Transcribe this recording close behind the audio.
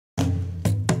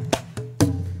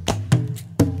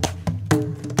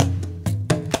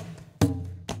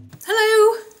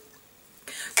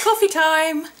coffee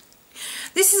time.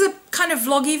 This is a kind of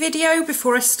vloggy video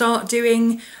before I start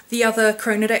doing the other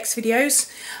Chronodex videos.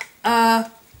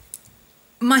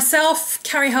 Myself,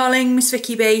 Carrie Harling, Miss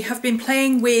Vicky B have been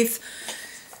playing with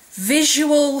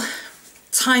visual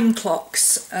time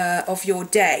clocks of your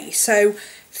day. So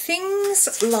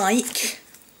things like,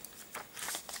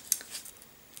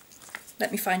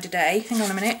 let me find a day, hang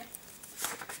on a minute.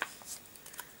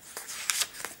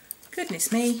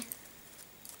 Goodness me.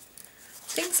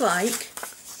 Things like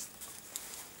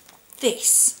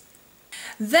this.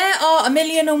 There are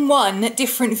 1,000,001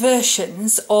 different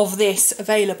versions of this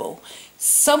available.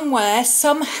 Somewhere,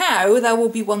 somehow, there will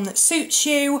be one that suits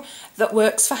you, that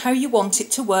works for how you want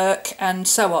it to work, and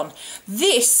so on.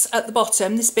 This, at the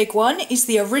bottom, this big one, is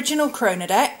the original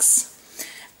Chronodex,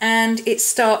 and it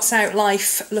starts out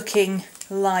life looking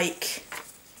like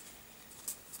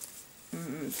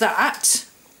that.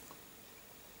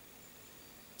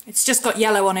 It's just got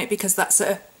yellow on it because that's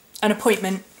an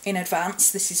appointment in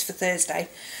advance. This is for Thursday.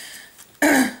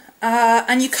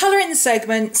 And you colour in the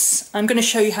segments. I'm going to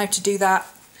show you how to do that.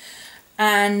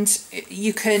 And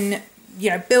you can,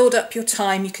 build up your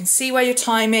time. You can see where your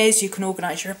time is. You can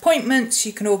organise your appointments.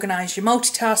 You can organise your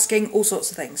multitasking, all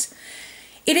sorts of things.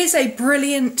 It is a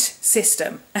brilliant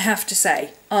system, I have to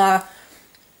say.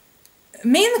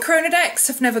 Me and the Chronodex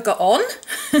have never got on.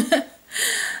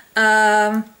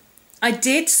 I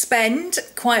did spend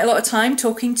quite a lot of time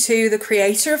talking to the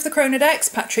creator of the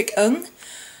Chronodex, Patrick Ung,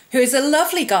 who is a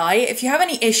lovely guy. If you have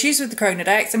any issues with the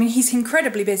Chronodex, I mean, he's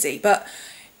incredibly busy, but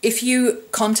if you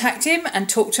contact him and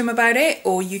talk to him about it,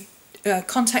 or you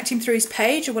contact him through his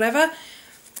page or whatever,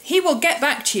 he will get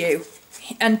back to you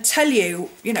and tell you,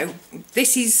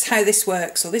 this is how this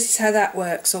works, or this is how that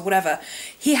works, or whatever.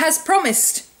 He has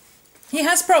promised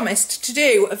to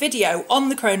do a video on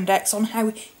the Chronodex on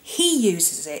how he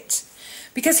uses it.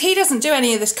 Because he doesn't do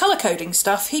any of this colour coding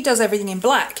stuff, he does everything in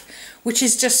black, which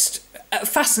is just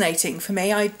fascinating for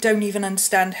me. I don't even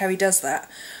understand how he does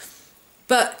that.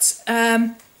 But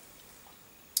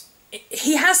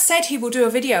he has said he will do a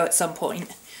video at some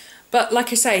point. But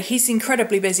like I say, he's an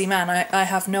incredibly busy man. I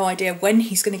have no idea when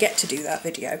he's going to get to do that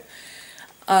video.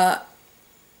 In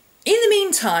the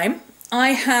meantime,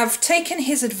 I have taken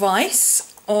his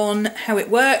advice on how it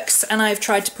works and I've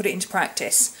tried to put it into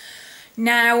practice.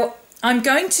 Now, I'm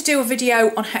going to do a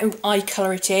video on how I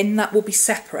colour it in. That will be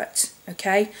separate,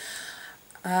 okay?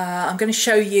 I'm going to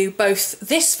show you both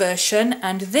this version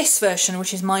and this version,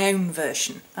 which is my own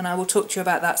version, and I will talk to you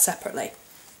about that separately.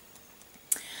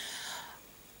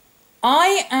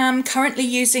 I am currently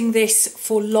using this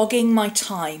for logging my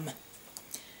time.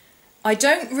 I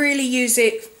don't really use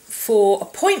it for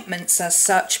appointments as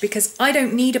such, because I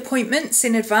don't need appointments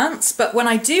in advance, but when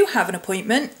I do have an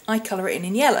appointment, I colour it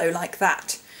in yellow like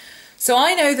that. So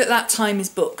I know that that time is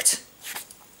booked.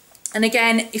 And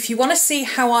again, if you want to see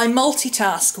how I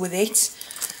multitask with it,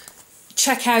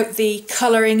 check out the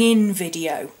colouring in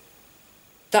video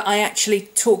that I actually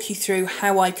talk you through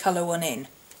how I colour one in.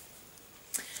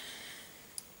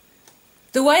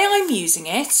 The way I'm using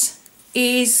it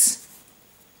is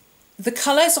the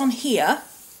colours on here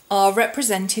are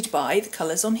represented by the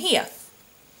colours on here.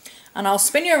 And I'll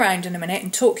spin you around in a minute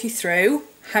and talk you through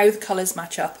how the colours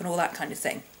match up and all that kind of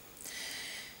thing.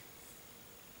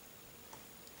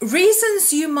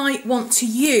 Reasons you might want to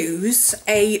use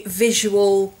a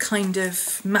visual kind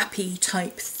of mappy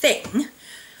type thing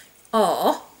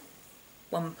are,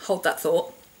 hold that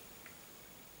thought.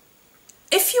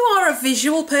 If you are a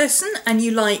visual person and you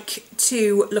like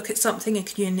to look at something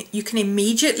and you can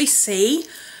immediately see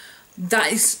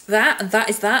that is that and that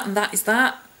is that and that is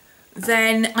that,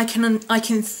 then I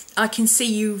can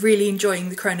see you really enjoying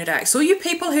the Chronodex. Or you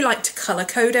people who like to colour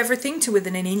code everything to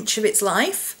within an inch of its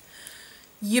life,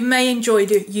 you may enjoy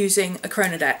using a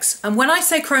Chronodex. And when I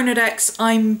say Chronodex,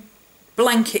 I'm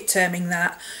blanket terming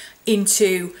that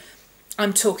into,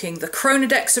 I'm talking the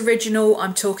Chronodex original,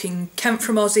 I'm talking Kent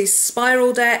from Aussie's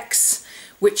Spiral Dex,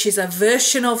 which is a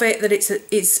version of it that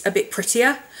is a bit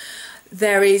prettier.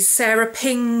 There is Sarah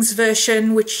Ping's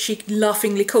version, which she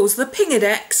laughingly calls the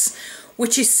Pingodex,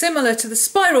 which is similar to the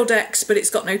Spiral Dex, but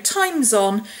it's got no times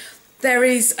on. There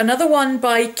is another one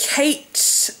by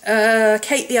Kate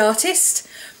the artist,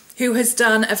 who has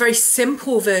done a very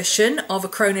simple version of a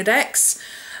Chronodex.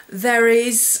 There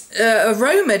is a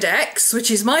Rhomadex, which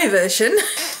is my version,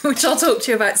 which I'll talk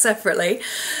to you about separately.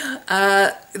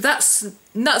 That's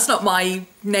not my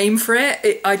name for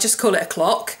it. I just call it a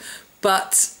clock,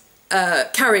 but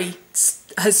Carrie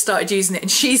has started using it and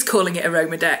she's calling it a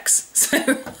Rhomadex.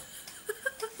 So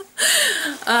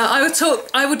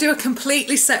I will do a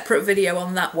completely separate video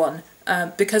on that one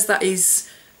because that is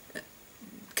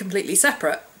completely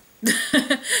separate.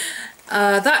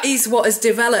 That is what has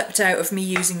developed out of me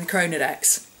using the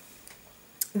Chronodex.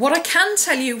 What I can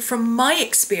tell you from my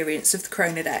experience of the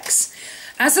Chronodex,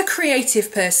 as a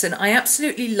creative person, I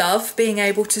absolutely love being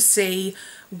able to see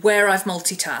where I've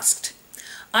multitasked.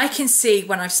 I can see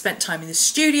when I've spent time in the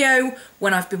studio,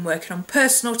 when I've been working on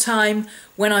personal time,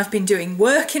 when I've been doing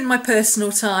work in my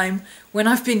personal time, when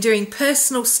I've been doing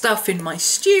personal stuff in my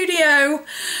studio.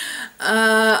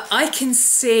 I can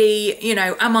see, you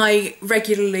know, am I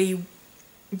regularly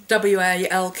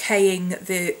WALKing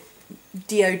the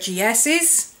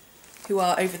DOGSs, who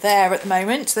are over there at the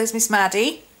moment. There's Miss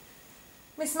Maddie.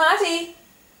 Miss Maddie!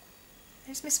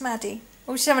 There's Miss Maddie.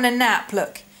 Oh, she's having a nap,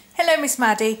 look. Hello, Miss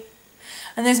Maddie.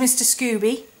 And there's Mr.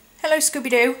 Scooby. Hello,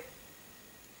 Scooby-Doo.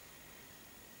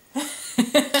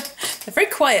 They're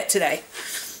very quiet today.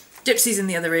 Gypsy's in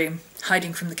the other room,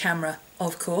 hiding from the camera,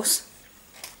 of course.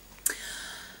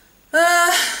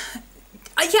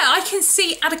 Yeah, I can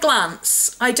see at a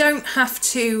glance. I don't have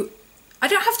to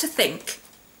think.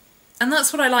 And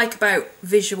that's what I like about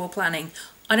visual planning.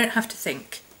 I don't have to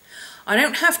think. I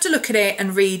don't have to look at it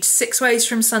and read 6 ways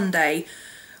from Sunday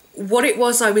what it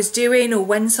was I was doing or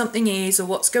when something is or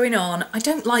what's going on. I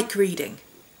don't like reading.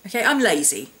 Okay, I'm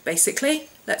lazy, basically.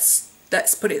 Let's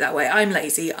put it that way. I'm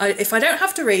lazy. If I don't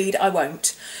have to read, I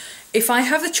won't. If I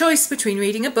have the choice between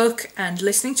reading a book and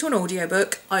listening to an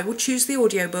audiobook, I will choose the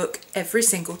audiobook every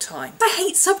single time. I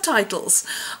hate subtitles.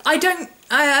 I'm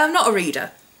not a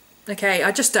reader. Okay,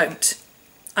 I just don't.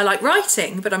 I like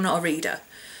writing, but I'm not a reader.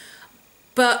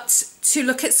 But to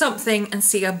look at something and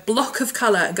see a block of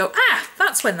colour and go, ah,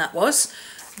 that's when that was,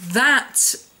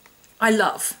 that I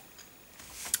love.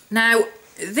 Now,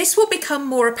 this will become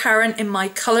more apparent in my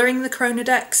Colouring the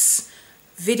Chronodex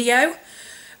video,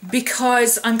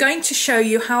 because I'm going to show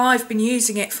you how I've been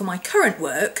using it for my current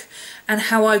work and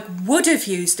how I would have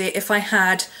used it if I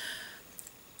had,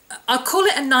 I'll call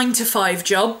it a 9-to-5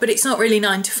 job, but it's not really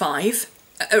 9 to 5,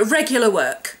 a regular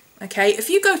work. Okay, if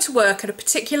you go to work at a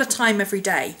particular time every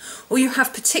day, or you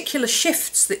have particular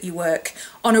shifts that you work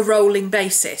on a rolling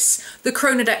basis, the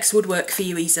Chronodex would work for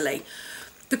you easily.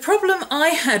 The problem I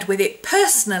had with it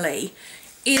personally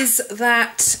is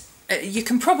that you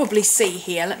can probably see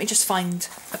here, let me just find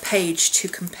a page to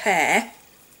compare.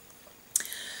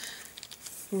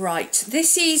 Right,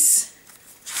 this is,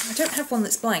 I don't have one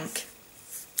that's blank.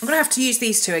 I'm going to have to use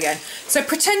these two again. So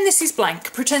pretend this is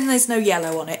blank, pretend there's no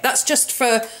yellow on it. That's just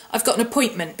for, I've got an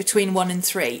appointment between 1 and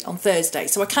 3 on Thursday,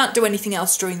 so I can't do anything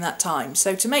else during that time.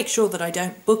 So to make sure that I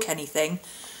don't book anything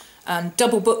and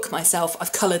double book myself,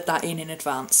 I've coloured that in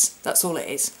advance. That's all it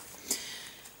is.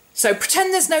 So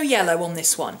pretend there's no yellow on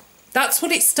this one. That's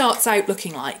what it starts out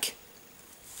looking like.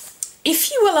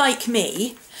 If you are like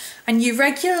me and you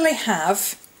regularly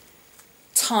have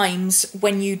times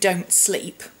when you don't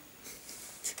sleep,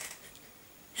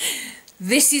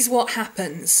 this is what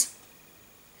happens.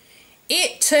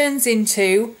 It turns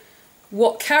into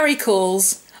what Carrie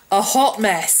calls a hot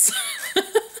mess.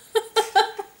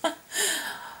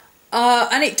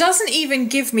 And it doesn't even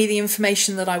give me the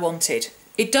information that I wanted.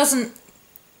 It doesn't.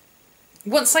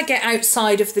 Once I get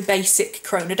outside of the basic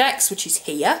Chronodex, which is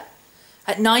here,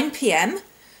 at 9 PM,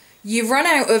 you run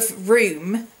out of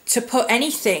room to put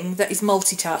anything that is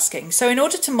multitasking. So in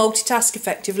order to multitask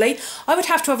effectively, I would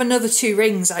have to have another 2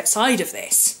 rings outside of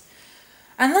this.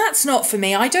 And that's not for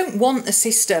me. I don't want a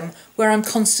system where I'm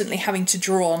constantly having to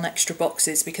draw on extra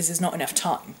boxes because there's not enough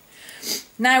time.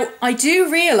 Now, I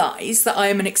do realise that I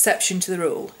am an exception to the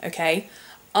rule, okay?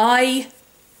 I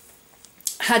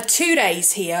had 2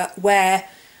 days here where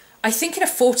I think in a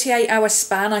 48-hour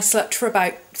span I slept for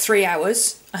about 3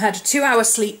 hours. I had a 2-hour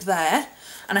sleep there,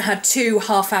 and I had 2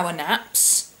 half-hour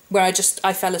naps where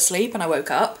I fell asleep and I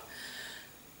woke up.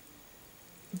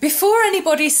 Before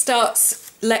anybody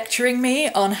starts lecturing me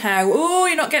on how, oh,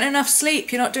 you're not getting enough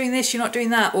sleep, you're not doing this, you're not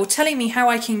doing that, or telling me how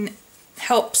I can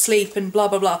help sleep and blah,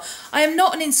 blah, blah. I am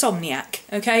not an insomniac,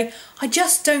 okay? I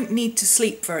just don't need to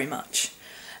sleep very much.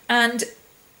 And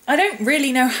I don't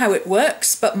really know how it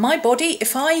works, but my body,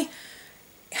 if I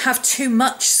have too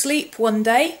much sleep one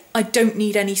day, I don't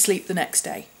need any sleep the next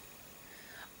day.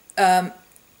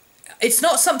 It's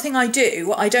not something I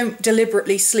do. I don't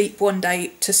deliberately sleep one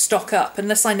day to stock up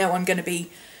unless I know I'm going to be,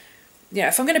 you know,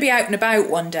 if I'm going to be out and about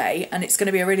one day and it's going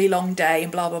to be a really long day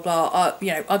and blah, blah, blah,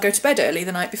 I'll go to bed early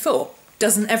the night before.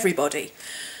 Doesn't everybody?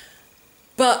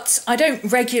 But I don't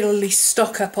regularly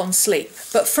stock up on sleep.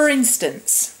 But for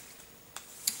instance,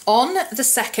 on the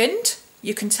 2nd,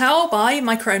 you can tell by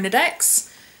my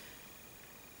Chronodex,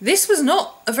 this was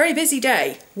not a very busy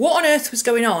day. What on earth was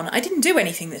going on? I didn't do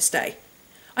anything this day.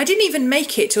 I didn't even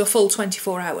make it to a full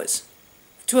 24 hours.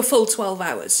 to a full 12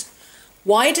 hours.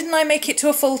 Why didn't I make it to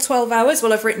a full 12 hours?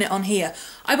 Well, I've written it on here.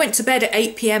 I went to bed at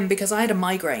 8 p.m. because I had a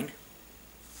migraine.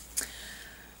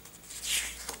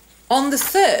 On the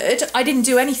 3rd, I didn't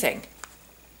do anything.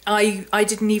 I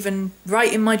didn't even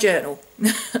write in my journal.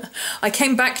 I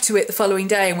came back to it the following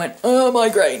day and went, oh,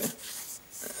 migraine.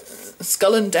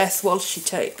 Skull and death washi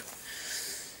tape.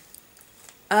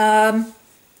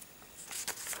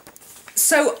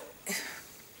 So,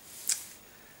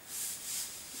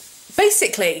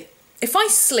 basically, if I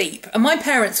sleep, and my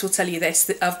parents will tell you this,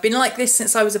 that I've been like this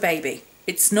since I was a baby.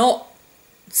 It's not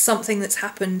something that's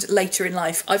happened later in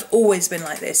life. I've always been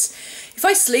like this. If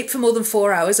I sleep for more than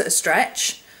 4 hours at a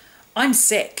stretch, I'm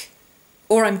sick,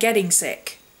 or I'm getting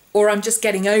sick, or I'm just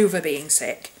getting over being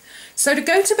sick. So to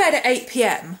go to bed at 8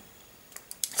 p.m,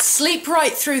 sleep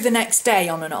right through the next day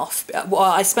on and off. Well,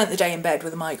 I spent the day in bed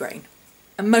with a migraine,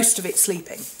 and most of it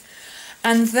sleeping.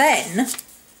 And then,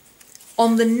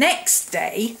 on the next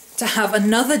day, to have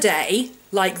another day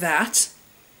like that,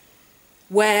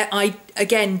 where I,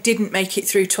 again, didn't make it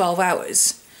through 12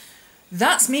 hours,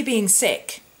 that's me being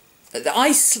sick.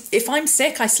 If I'm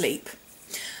sick, I sleep.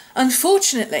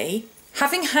 Unfortunately,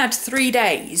 having had 3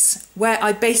 days where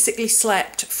I basically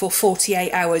slept for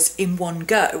 48 hours in one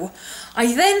go,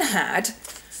 I then had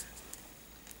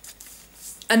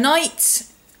a night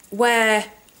where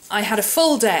I had a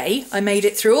full day, I made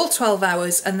it through all 12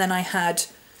 hours, and then I had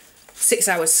 6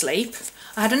 hours sleep.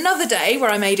 I had another day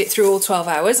where I made it through all 12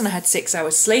 hours and I had 6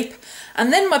 hours sleep.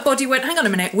 And then my body went, hang on a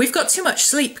minute, we've got too much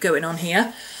sleep going on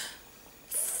here.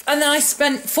 And then I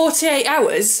spent 48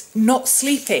 hours not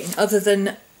sleeping other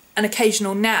than an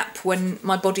occasional nap when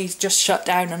my body's just shut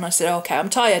down and I said, okay, I'm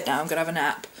tired now, I'm going to have a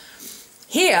nap.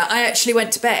 Here, I actually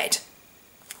went to bed.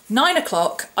 9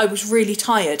 o'clock, I was really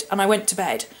tired and I went to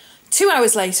bed. 2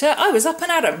 hours later, I was up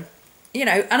and at 'em, you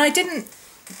know, and I didn't,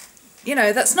 you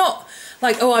know, that's not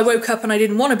like, oh, I woke up and I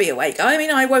didn't want to be awake. I mean,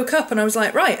 I woke up and I was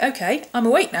like, right, okay, I'm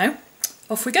awake now.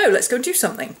 Off we go, let's go and do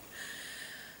something.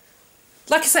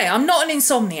 Like I say, I'm not an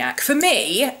insomniac. For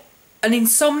me, an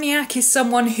insomniac is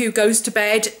someone who goes to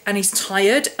bed and is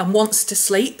tired and wants to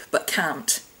sleep but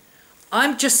can't.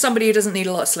 I'm just somebody who doesn't need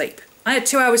a lot of sleep. I had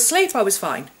 2 hours sleep, I was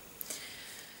fine.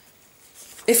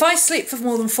 If I sleep for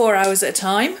more than 4 hours at a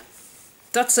time,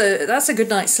 that's a good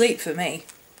night's sleep for me.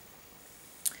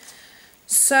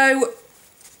 So,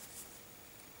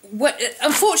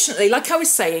 unfortunately, like I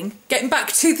was saying, getting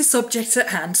back to the subject at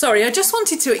hand, sorry, I just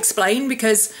wanted to explain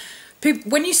because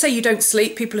when you say you don't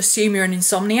sleep, people assume you're an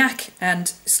insomniac and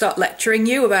start lecturing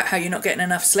you about how you're not getting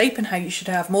enough sleep and how you should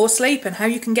have more sleep and how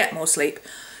you can get more sleep.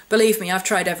 Believe me, I've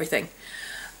tried everything.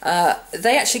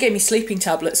 They actually gave me sleeping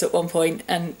tablets at one point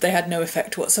and they had no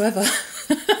effect whatsoever.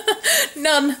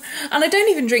 None. And I don't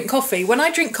even drink coffee. When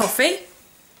I drink coffee,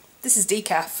 this is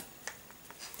decaf.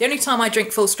 The only time I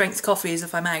drink full strength coffee is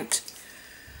if I'm out.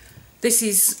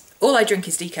 All I drink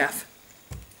is decaf.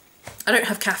 I don't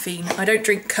have caffeine. I don't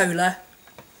drink cola.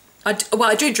 Well,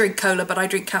 I do drink cola, but I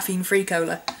drink caffeine-free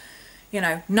cola. You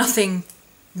know, nothing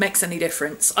makes any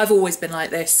difference. I've always been like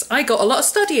this. I got a lot of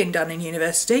studying done in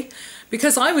university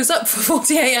because I was up for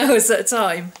 48 hours at a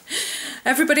time.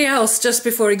 Everybody else, just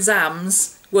before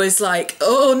exams, was like,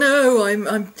 oh no,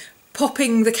 I'm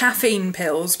popping the caffeine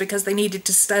pills because they needed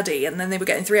to study, and then they were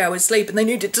getting 3 hours sleep and they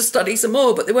needed to study some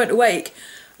more, but they weren't awake.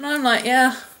 And I'm like,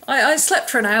 yeah, I slept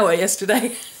for an hour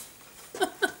yesterday.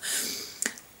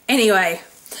 Anyway,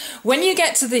 when you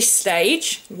get to this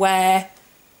stage where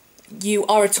you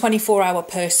are a 24-hour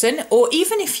person, or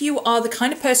even if you are the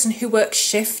kind of person who works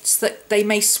shifts that they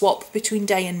may swap between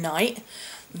day and night,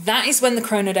 that is when the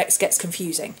Chronodex gets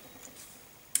confusing.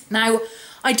 Now,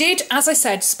 I did, as I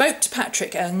said, spoke to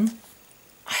Patrick Ng.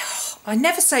 I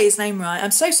never say his name right.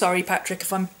 I'm so sorry, Patrick,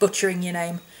 if I'm butchering your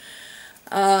name.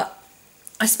 I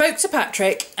spoke to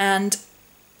Patrick and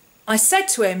I said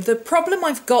to him, the problem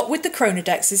I've got with the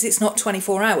Chronodex is it's not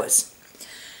 24 hours.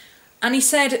 And he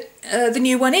said, the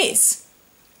new one is.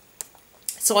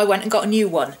 So I went and got a new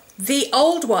one. The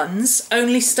old ones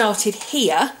only started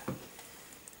here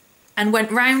and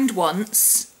went round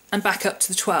once and back up to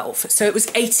the 12. So it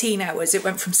was 18 hours. It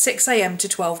went from 6 AM to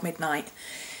 12 midnight.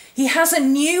 He has a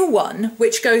new one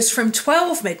which goes from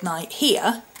 12 midnight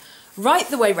here, right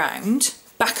the way round,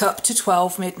 back up to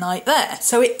 12 midnight there.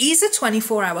 So it is a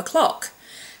 24-hour clock.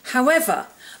 However,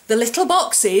 the little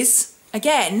boxes,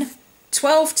 again,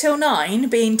 12 till 9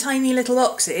 being tiny little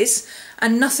boxes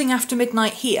and nothing after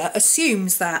midnight here,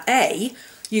 assumes that A,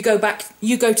 you go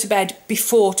to bed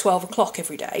before 12 o'clock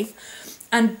every day,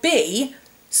 and B,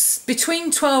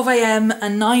 between 12 AM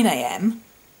and 9 AM,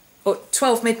 or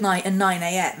 12 midnight and 9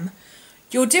 AM,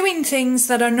 you're doing things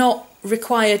that are not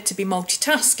required to be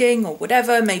multitasking or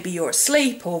whatever. Maybe you're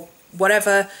asleep or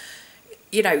whatever,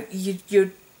 you know,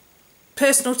 your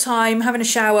personal time, having a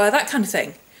shower, that kind of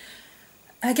thing.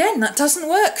 Again, that doesn't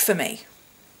work for me.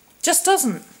 Just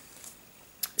doesn't.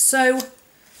 So,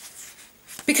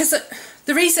 because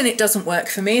the reason it doesn't work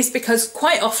for me is because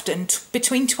quite often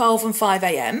between 12 and 5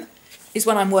 a.m. is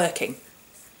when I'm working.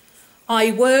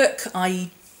 I work,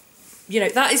 you know,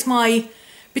 that is my,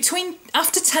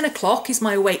 after 10 o'clock is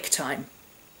my awake time,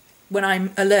 when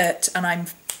I'm alert and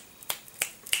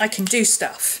I can do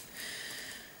stuff.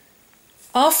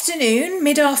 Afternoon,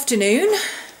 mid-afternoon,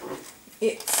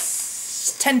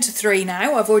 it's 10 to 3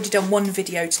 now. I've already done one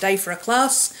video today for a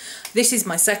class. This is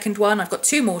my second one. I've got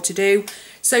 2 more to do.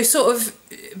 So sort of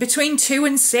between 2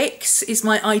 and 6 is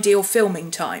my ideal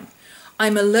filming time.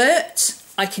 I'm alert,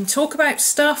 I can talk about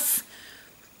stuff,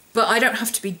 but I don't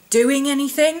have to be doing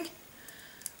anything.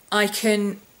 I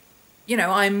can, you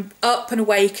know, I'm up and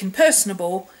awake and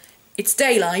personable. It's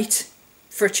daylight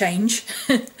for a change.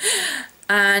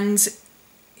 And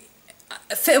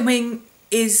filming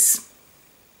is,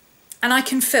 and I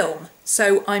can film.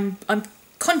 So I'm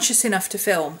conscious enough to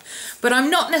film, but I'm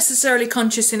not necessarily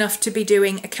conscious enough to be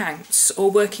doing accounts or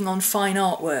working on fine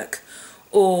artwork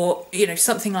or, you know,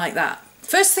 something like that.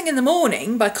 First thing in the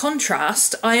morning, by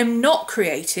contrast, I am not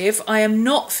creative. I am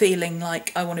not feeling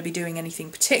like I want to be doing anything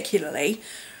particularly.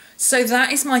 So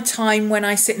that is my time when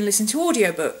I sit and listen to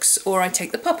audiobooks, or I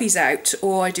take the puppies out,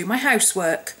 or I do my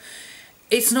housework.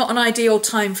 It's not an ideal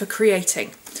time for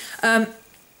creating.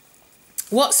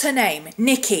 What's her name?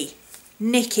 Nikki.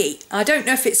 Nikki. I don't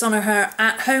know if it's on her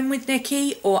At Home with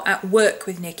Nikki or At Work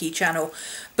with Nikki channel,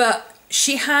 but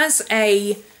she has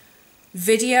a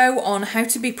video on how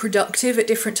to be productive at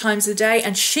different times of the day,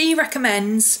 and she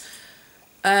recommends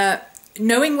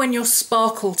knowing when your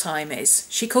sparkle time is.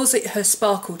 She calls it her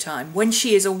sparkle time, when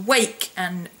she is awake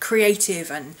and creative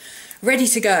and ready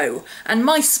to go. And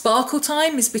my sparkle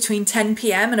time is between 10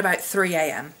 p.m. and about 3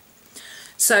 a.m.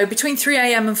 So between 3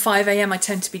 a.m. and 5 a.m. I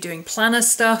tend to be doing planner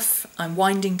stuff. I'm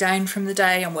winding down from the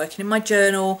day, I'm working in my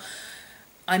journal,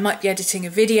 I might be editing a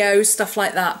video, stuff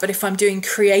like that. But if I'm doing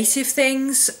creative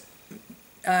things,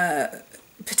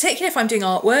 particularly if I'm doing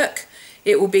artwork,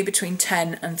 it will be between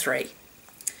 10 and 3.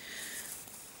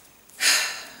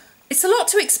 It's a lot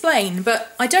to explain,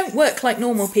 but I don't work like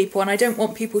normal people, and I don't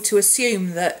want people to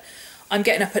assume that I'm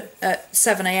getting up at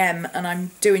 7 a.m. and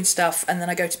I'm doing stuff and then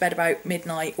I go to bed about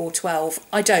midnight or 12.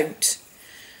 I don't.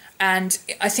 And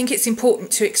I think it's important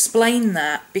to explain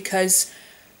that, because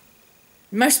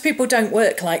most people don't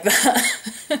work like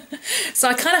that. So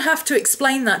I kind of have to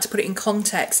explain that to put it in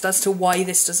context as to why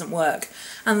this doesn't work.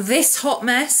 And this hot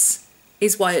mess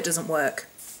is why it doesn't work.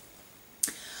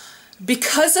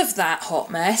 Because of that hot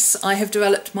mess, I have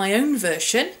developed my own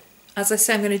version. As I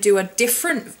say, I'm going to do a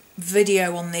different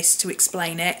video on this to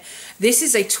explain it. This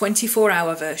is a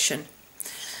 24-hour version,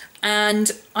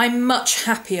 and I'm much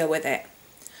happier with it.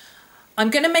 I'm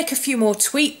going to make a few more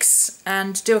tweaks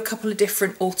and do a couple of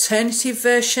different alternative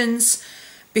versions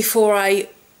before I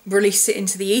release it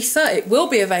into the ether. It will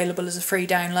be available as a free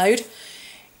download.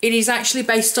 It is actually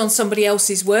based on somebody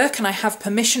else's work, and I have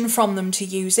permission from them to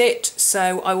use it,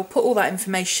 so I will put all that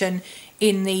information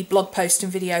in the blog post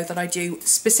and video that I do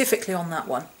specifically on that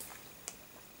one.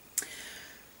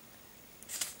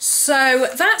 So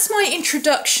that's my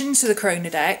introduction to the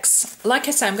Chronodex. Like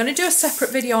I say, I'm going to do a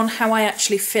separate video on how I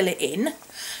actually fill it in,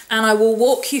 and I will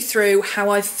walk you through how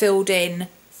I've filled in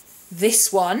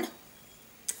this one.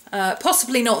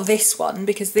 Possibly not this one,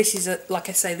 because this is, like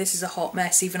I say, this is a hot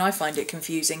mess. Even I find it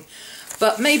confusing.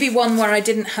 But maybe one where I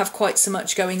didn't have quite so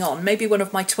much going on. Maybe one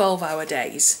of my 12-hour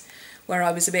days where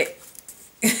I was a bit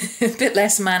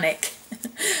less manic.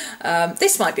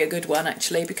 This might be a good one,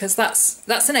 actually, because that's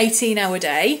an 18-hour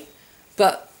day,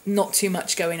 but not too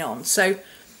much going on. So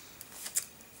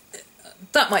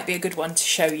that might be a good one to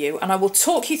show you. And I will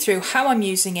talk you through how I'm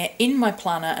using it in my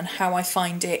planner and how I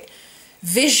find it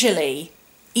visually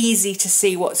easy to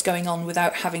see what's going on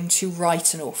without having to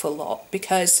write an awful lot.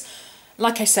 Because,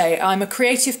 like I say, I'm a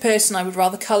creative person. I would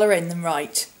rather colour in than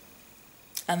write.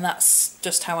 And that's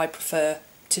just how I prefer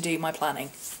to do my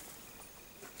planning.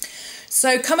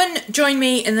 So come and join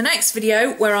me in the next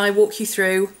video where I walk you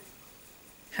through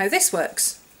how this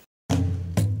works.